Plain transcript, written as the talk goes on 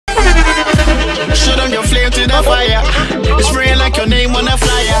set in a fire. Spraying like your name on a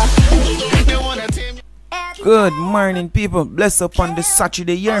flyer. Good morning, people. Bless up on this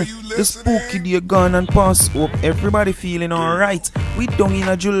Saturday here. The spooky day gone and past. Hope everybody feeling alright. We done in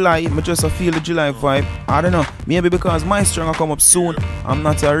a July. I just feel the July vibe. I don't know. Maybe because my strong will come up soon. I'm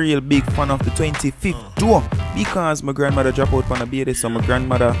not a real big fan of the 25th tour. Because my grandmother dropped out on a birthday. So my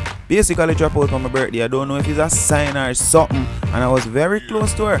grandmother basically dropped out on my birthday. I don't know if it's a sign or something. And I was very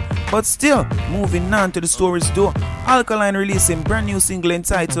close to her. But still, moving on to the stories though. Alkaline releasing brand new single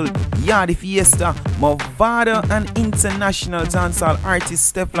entitled Yaadie Fiesta. Mavado and international dancehall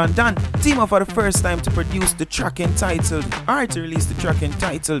artist Seflon team up for the first time to produce the track entitled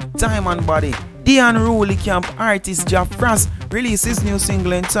Diamond Body. The unruly camp artist Jaffras released his new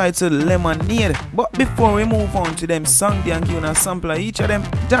single entitled Lemonade. But before we move on to them song, they and give a sample of each of them.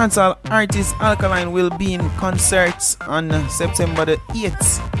 Dancehall artist Alkaline will be in concerts on September the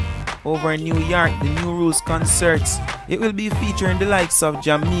 8th. Over in New York, the New Rules concerts. It will be featuring the likes of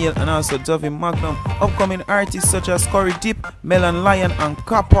Jamil and also Dovey Magnum. Upcoming artists such as Corey Deep, Melon Lion and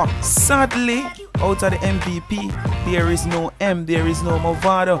Copper. Sadly, out of the MVP, there is no M, there is no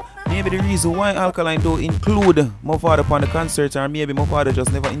Mavado. Maybe the reason why Alkaline don't include Mavado upon the concert, or maybe Mavado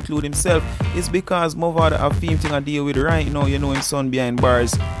just never include himself, is because Mavado have theme thing I deal with right now. You know him son behind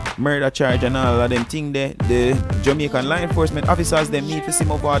bars, murder charge and all of them thing there. The Jamaican law enforcement officers them need to see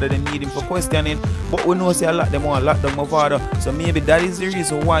Mavado, they need him for questioning. But we know say a lot them want lock down Mavado. So maybe that is the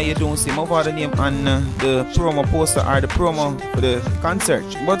reason why you don't see Mavado name on the promo poster or the promo for the concert.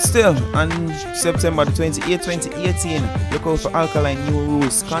 But still, on September the 28th, 2018, look out for Alkaline New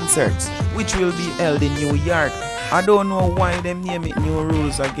Rules concert, which will be held in New York. I don't know why them name it New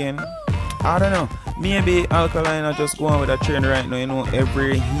Rules again. I don't know. Maybe Alkaline are just going with a trend right now. You know,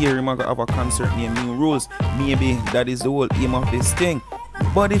 every year you might have a concert named New Rules. Maybe that is the whole aim of this thing.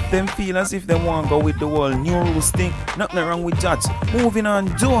 But if them feel as if they want to go with the whole New Rules thing, nothing wrong with that. Moving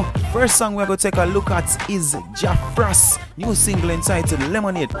on, first song we're going to take a look at is Jaffras' new single entitled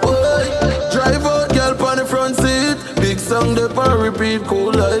Lemonade. Drive out, girl, on the front seat. Big song, the pan repeat,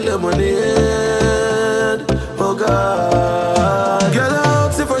 cool like lemonade. Oh God, girl, I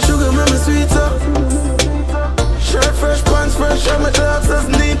ask if I sugar, make me sweeter. Shirt fresh, pants fresh, and my glasses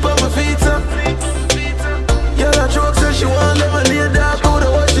neat on my feet up. Girl, I joke, say she want lemonade, that could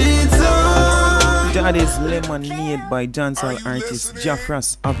have what she eats up. That is Lemonade by dancehall artist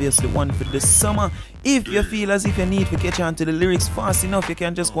Jaffras, obviously one for the summer. If you feel as if you need to catch on to the lyrics fast enough, you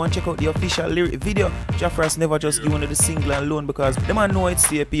can just go and check out the official lyric video. Jaffras never just give on to the single alone because the man know it's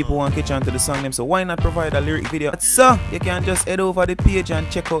here people want to catch on to the song them, so why not provide a lyric video? So you can just head over the page and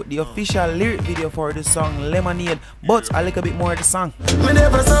check out the official lyric video for the song Lemonade, but a little bit more of the song. Me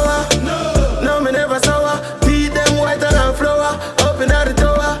never sour, no me never sour. Teeth them whiter than flour, up in the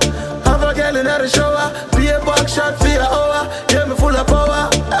tower. Have a girl in the shower, be a back shot for your hour. Yeah, me full of power,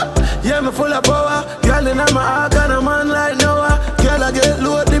 yeah, me full of power. Girl in my heart and a man like Noah. Girl I get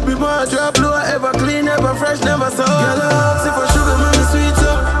low, dip be more drop low. Ever clean, ever fresh, never sour. Girl I ask if I sugar, make me sweet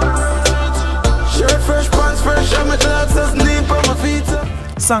up. Shirt fresh, pants fresh, and my glasses neat on my feet up.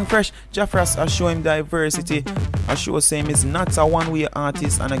 Song fresh, Jaffras I show him diversity. I show him he's not a one-way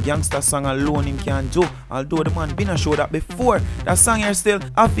artist and a gangster song alone him can do. Although the man been a show that before. That song here still,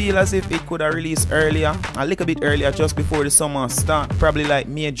 I feel as if it could have released earlier, a little bit earlier, just before the summer start, probably like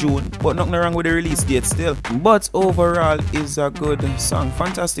May, June. But nothing wrong with the release date still. But overall, is a good song,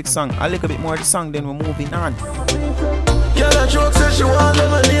 fantastic song. A little bit more of the song, then we're moving on. Girl I joke, say she want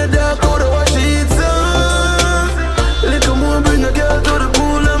lemonade, that could have what she eats up. Little more, bring a girl to the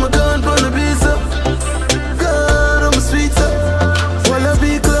pool, I'm a gun for the beast up. God, I'm a sweet up. While I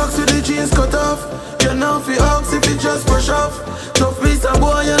be clocks with the jeans cut off. You know if you ox, if you just brush off. Tough piece of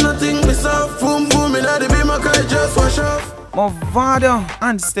boy, you nothing me soft. Boom, boom, in the beam, I can't just wash off. Mavado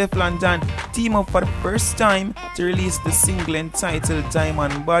and Seflon team up for the first time to release the single entitled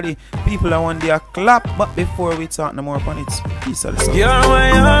Diamond Body. People are on their clap, but before we talk no more upon it, peace out. You're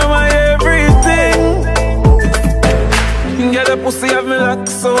my everything. Get the pussy of me lock,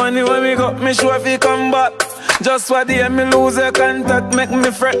 so anyway me got me sure if you come back. Just for the me lose your contact, make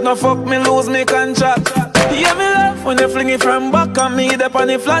me fret, no fuck me lose me contract. Yeah me laugh when you fling it from back and me the on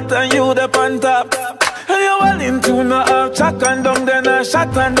the flat and you the on top. And you well into no half chat and down then a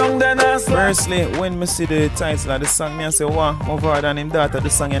shot and down then a slap. Firstly, when me see the title of the song, me I say, wow, Mavado and him daughter, the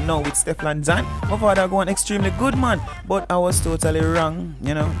song you know with Seflon Mavado going extremely good, man. But I was totally wrong,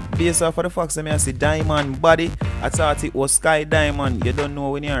 you know. Based off of the facts, I say Diamond Body. I thought it was Sky Diamond. You don't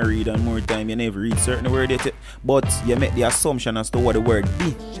know when you read on more time, you never read certain word it. But you make the assumption as to what the word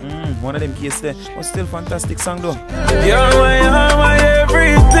be. One of them cases there. But still fantastic song though. You're my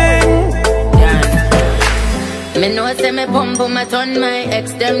everything. know say me pump my turn my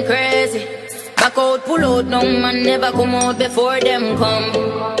ex them crazy. Back out, pull out, no man never come out before them come.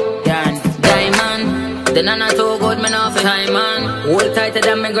 Diamond, the nana too good, man off a high man. Hold tighter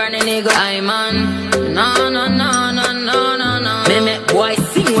than my granny nigga, I man. No, no, no, no, no, no, no. Me make boy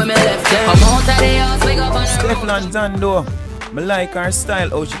sing when me left them. Come out of the house, wake up on Seflon Zando. Me like her style,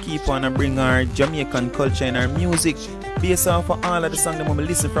 how she keep on and bring her Jamaican culture in her music. Based off of all of the songs that we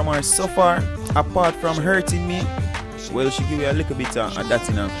listen from her so far, apart from Hurting Me. Well, she give you a little bit of that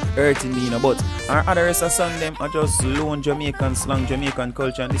in Hurting Me, but her other rest of song them are just lone Jamaican slang, Jamaican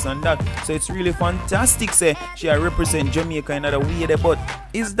culture and this and that. So it's really fantastic, say she represent Jamaica in another way there. But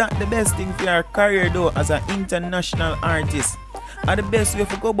is that the best thing for her career though as an international artist? And the best way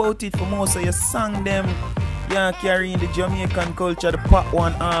to go about it for most of your song them, yeah, carrying the Jamaican culture, the pop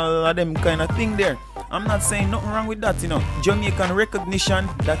one, all of them kind of thing there. I'm not saying nothing wrong with that, you know. Jamaican recognition,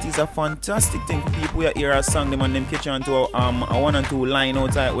 that is a fantastic thing for people who hear a song them and them catch on to a 1 and 2 line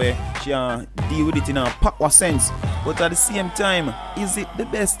outside where she deal with it in a pop sense. But at the same time, is it the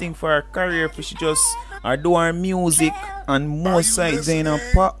best thing for her career for she just do her music and more sides in a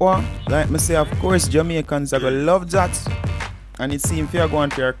pop? Like me say, of course Jamaicans are gonna love that. And it seems fair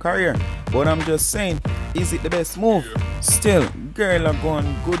going for her career. But I'm just saying, is it the best move? Still, girl are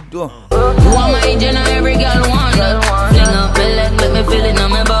going good though. You are my Jenna, every girl want that. Fling up my leg, make me feel it on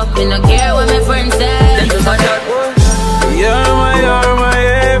my back. Me no care what my friends say. You're my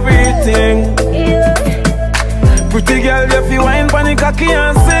everything. Pretty girl, you feel wine pon the cocky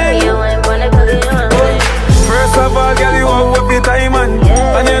and sing. First of all, girl, you have with the diamond.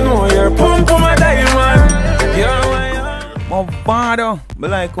 And you know you're pump for my diamond. You're Mavado, I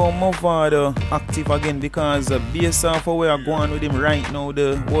like how Mavado active again because based off of where I'm going with him right now,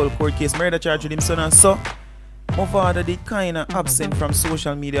 the whole court case murder charge with him son and so. Mavado did kind of absent from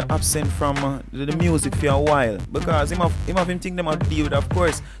social media, absent from the music for a while because him think them have deal with, of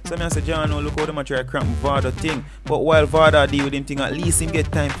course. So I say, John, look how them try to cramp Vado thing. But while Vado deal with him thing, at least him get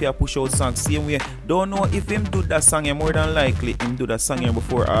time for push out songs. Same way, don't know if him do that song here, more than likely him do that song here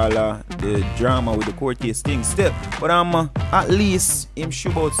before all the drama with the court case thing still. But at least him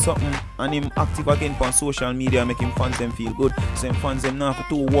show about something and him active again on social media, making fans them feel good. So him fans them not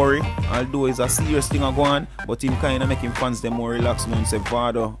too worry, although it's a serious thing a go on. But him kind of making fans them more relaxed when him say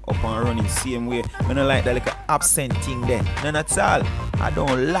Vado up and running same way. I don't like that like absent thing there. None at all. I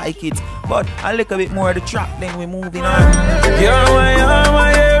don't like it. But I like a bit more of the track then we moving on. You're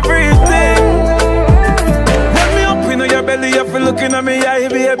my everything. When me up in your belly, you feel looking at me eye,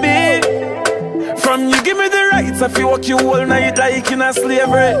 baby. From you give me the rights, I feel walk you all night like in a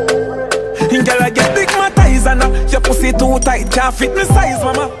slavery. Girl, I get stigmatized and your pussy too tight, can't fit me size,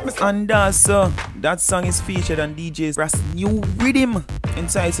 mama. And that song is featured on DJ Brass' new rhythm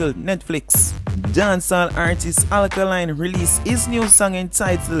entitled Netflix. Dancehall artist Alkaline released his new song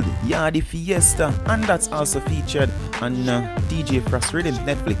entitled Yaadie Fiesta, and that's also featured on DJ Brass' rhythm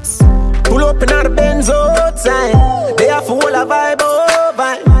Netflix. Pull up in the Benz outside, they have full of vibe, oh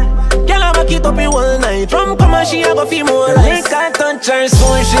vibe. Girl, I'ma keep up in all night. From come on, she a go feel more like I touch her,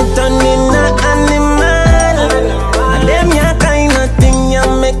 so she turn in a animal. And them ya kind of thing ya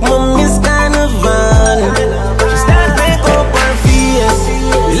make me miss carnival. She start make up her face,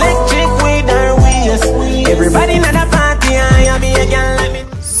 electric with her waist. Everybody in the party, I be a girl let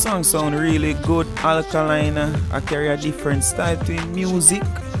me. Song sound really good. Alkaline, I carry a different style to his music.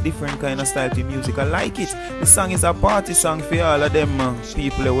 Different kind of style to music. I like it. The song is a party song for all of them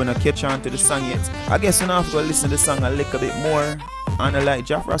people that wanna catch on to the song yet. I guess you have to go listen to the song a little bit more. And I like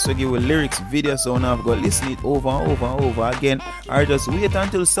Jeff Ross will give you lyrics video, so now I've got to listen it over and over and over again. Or just wait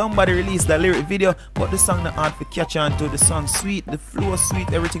until somebody release the lyric video. But the song not hard to catch on to. The song sweet, the flow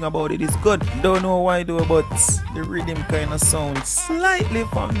sweet, everything about it is good. Don't know why though, but the rhythm kind of sounds slightly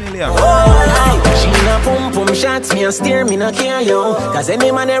familiar. Oh, she na pum pum shots, me a steer, me na care yo. Cause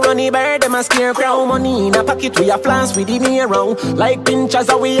any man a runny bird, them a scare crow. Money in a pocket, we a flans with the mirror. Like pinchers,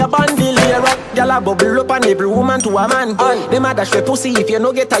 we a bundle here up. Y'all a bubble up on every woman to a man. Them a dash pussy if you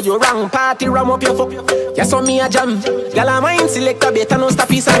no get a you wrong. Party ram up your fuck. Yes, on me a jam. Girl a mind select a better no stop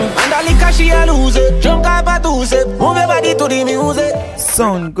his song. And the liquor she a lose it. Drunk up a dose it. Move your body to the music.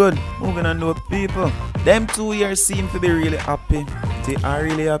 Sound good. Moving on to people. Them 2 years seem to be really happy. They are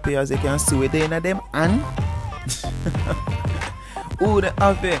really happy as they can see within them and ooh, they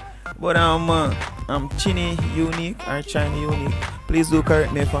happy. But I'm Chini Unique or China Unique. Please do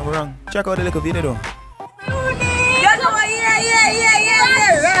correct me if I'm wrong. Check out the little video though.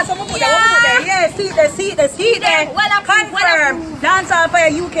 See there. Well, confirm. Dancehall for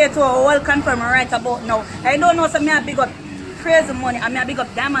UK tour, all confirm right about now. I don't know some me big up crazy money. I mean, I big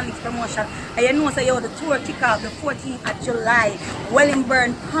up Diamond Leagues promotion. And you know, say, yo, the tour kick off the 14th of July.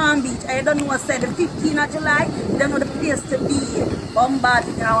 Wellington, Palm Beach. I don't know what said the 15th of July. You don't know the place to be. Bombard,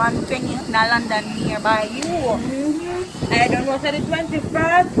 you know, one venue in London nearby you. I don't know, say the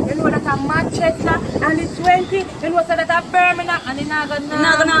 21st, you know that a Manchester, and the 20th, you know, say that a Birmingham, and the Naga, you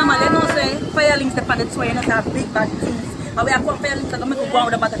know, say, fire links up on the tour, you know, say big bad things. And we are comparing to make go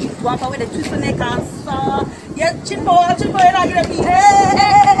out about the cheese. One for with the twist neck and saw. Yeah, chin boy, you know, get me. Hey.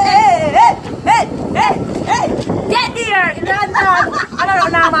 Get here in London. I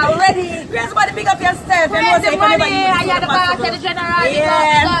don't know, I'm ready. Grace, somebody pick up yourself. Raise the money, I got the boss and the general.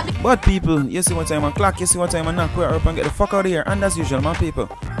 Yeah. But people, you see what time I clock, you see what time I knock, we're up and get the fuck out of here. And as usual, my people.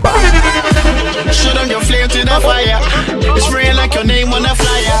 Shoot on your flame to the fire. It's real like your name on a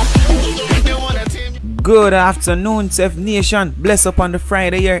flyer. Good afternoon, Sef Nation. Bless up on the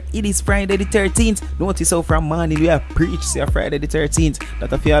Friday here. It is Friday the 13th. Notice how from morning we have preached say Friday the 13th.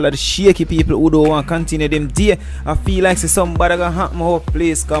 That I feel all of the shaky people who don't want to continue them day. I feel like somebody gonna hack my whole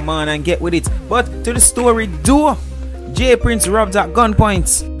place. Come on and get with it. But to the story do. J Prince robbed at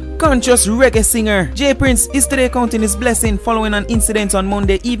gunpoint. Conscious reggae singer J Prince is today counting his blessing following an incident on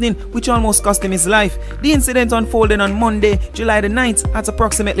Monday evening which almost cost him his life. The incident unfolded on Monday, July the 9th at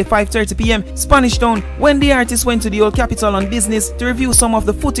approximately 5:30 p.m. Spanish Town when the artist went to the old capital on business to review some of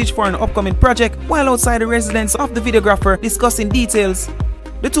the footage for an upcoming project while outside the residence of the videographer discussing details.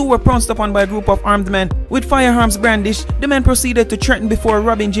 The two were pounced upon by a group of armed men. With firearms brandished, the men proceeded to threaten before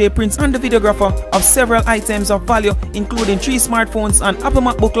robbing J Prince and the videographer of several items of value, including 3 smartphones and Apple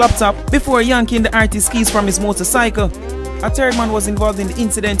MacBook laptop, before yanking the artist's keys from his motorcycle. A third man was involved in the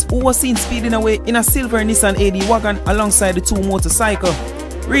incident who was seen speeding away in a silver Nissan AD wagon alongside the 2 motorcycles.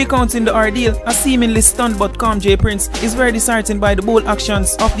 Recounting the ordeal, a seemingly stunned but calm J Prince is very disheartened by the bold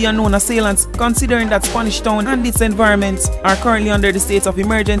actions of the unknown assailants, considering that Spanish Town and its environment are currently under the state of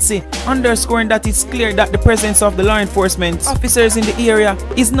emergency, underscoring that it's clear that the presence of the law enforcement officers in the area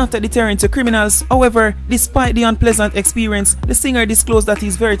is not a deterrent to criminals. However, despite the unpleasant experience, the singer disclosed that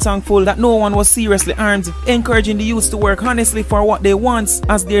he's very thankful that no one was seriously armed, encouraging the youths to work honestly for what they want,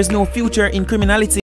 as there's no future in criminality.